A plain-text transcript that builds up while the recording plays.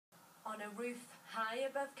On a roof high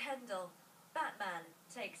above Kendal, Batman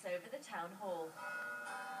takes over the town hall.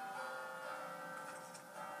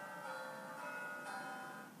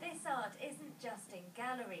 This art isn't just in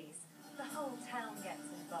galleries, the whole town gets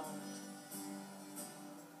involved.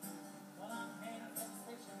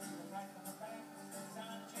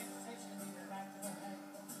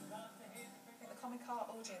 The comic art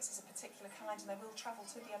audience is a particular kind, and they will travel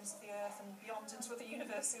to the ends of the earth and beyond into other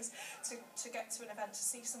universes to get to an event to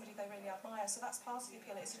see somebody they really admire. So that's part of the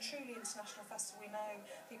appeal. It's a truly international festival. We know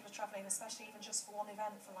people are travelling, especially even just for one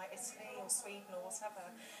event from like Italy or Sweden or whatever,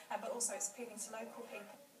 but also it's appealing to local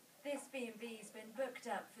people. This B&B's been booked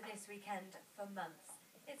up for this weekend for months.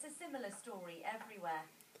 It's a similar story everywhere.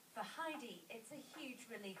 For Heidi, it's a huge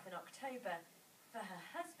relief in October. For her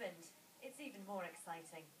husband, it's even more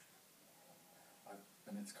exciting. I've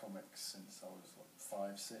been into comics since I was like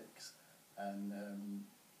 5, 6, and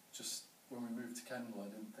just when we moved to Kendal,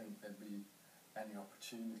 I didn't think there'd be any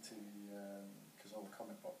opportunity because all the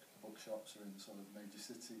comic bookshops are in sort of major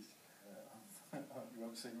cities. You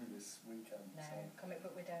won't see me this weekend. No, so. comic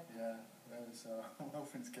book we don't. Yeah, so I'm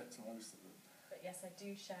hoping to get to most of them. But yes, I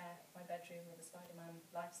do share my bedroom with a Spider-Man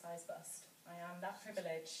life-size bust. I am that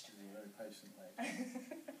privileged. She's a very patient lady.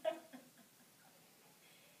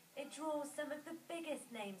 It draws some of the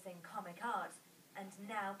biggest names in comic art, and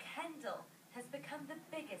now Kendal has become the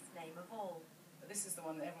biggest name of all. But this is the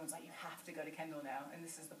one that everyone's like, you have to go to Kendal now, and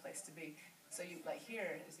this is the place to be. So you like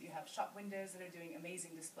here is you have shop windows that are doing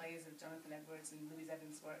amazing displays of Jonathan Edwards and Louise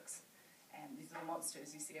Evans' works, and these little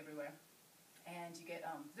monsters you see everywhere. And you get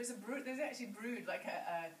there's actually brewed like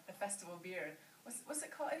a festival beer. What's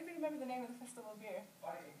it called? Anybody remember the name of the festival beer?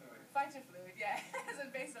 Fighting Fluid. Fighting Fluid, yeah. It's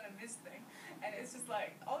based on a Viz thing, and it's just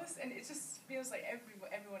like all this, and it just feels like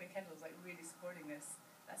everyone in Kendal is like really supporting this.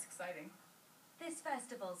 That's exciting. This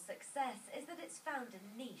festival's success is that it's found a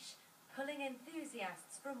niche, pulling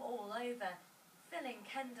enthusiasts from all over, filling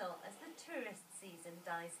Kendal as the tourist season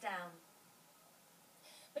dies down.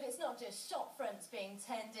 But it's not just shop fronts being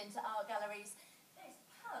turned into art galleries. This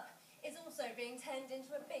pub is also being turned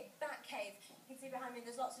into a big BatCave. You can see behind me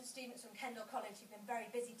there's lots of students from Kendal College who've been very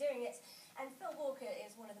busy doing it, and Phil Walker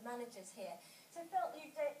is one of the managers here. So Phil,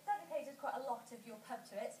 you've dedicated quite a lot of your pub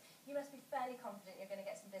to it. You must be fairly confident you're going to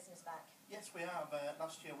get some business back. Yes, we have.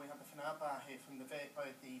 Last year we had the Finale bar here from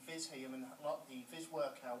both the Viz here and a lot of the Viz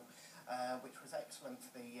workout, which was excellent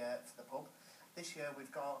for the pub. This year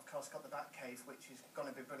we've got, of course, got the BatCave, which is going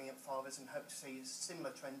to be brilliant for us, and hope to see a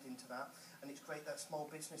similar trend into that. And it's great that small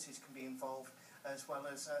businesses can be involved, as well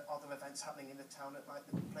as other events happening in the town at like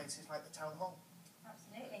the places like the town hall.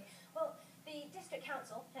 Absolutely. Well, the district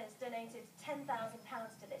council has donated £10,000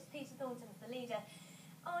 to this. Peter Thornton's the leader.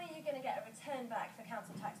 Are you going to get a return back for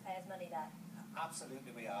council taxpayers' money there?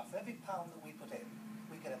 Absolutely we are. For every pound that we put in,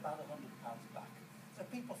 we get about £100 back. So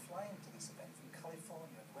people flying to this event from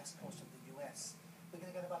California, the west coast of the US, we're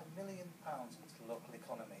going to get about £1 million into the local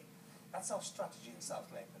economy. That's our strategy in South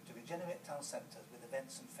Lakeland, to regenerate town centres with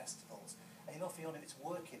events and festivals. And you know, Fiona, it's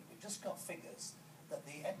working. We've just got figures that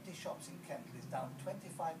the empty shops in Kendal is down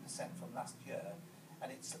 25% from last year,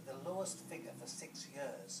 and it's at the lowest figure for 6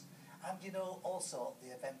 years. And you know, also, the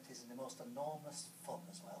event is in the most enormous fun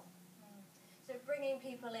as well. So bringing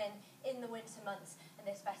people in the winter months, and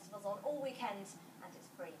this festival's on all weekend, and it's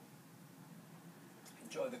free.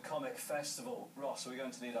 Enjoy the comic festival. Ross, are we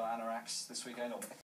going to need our anoraks this weekend? Or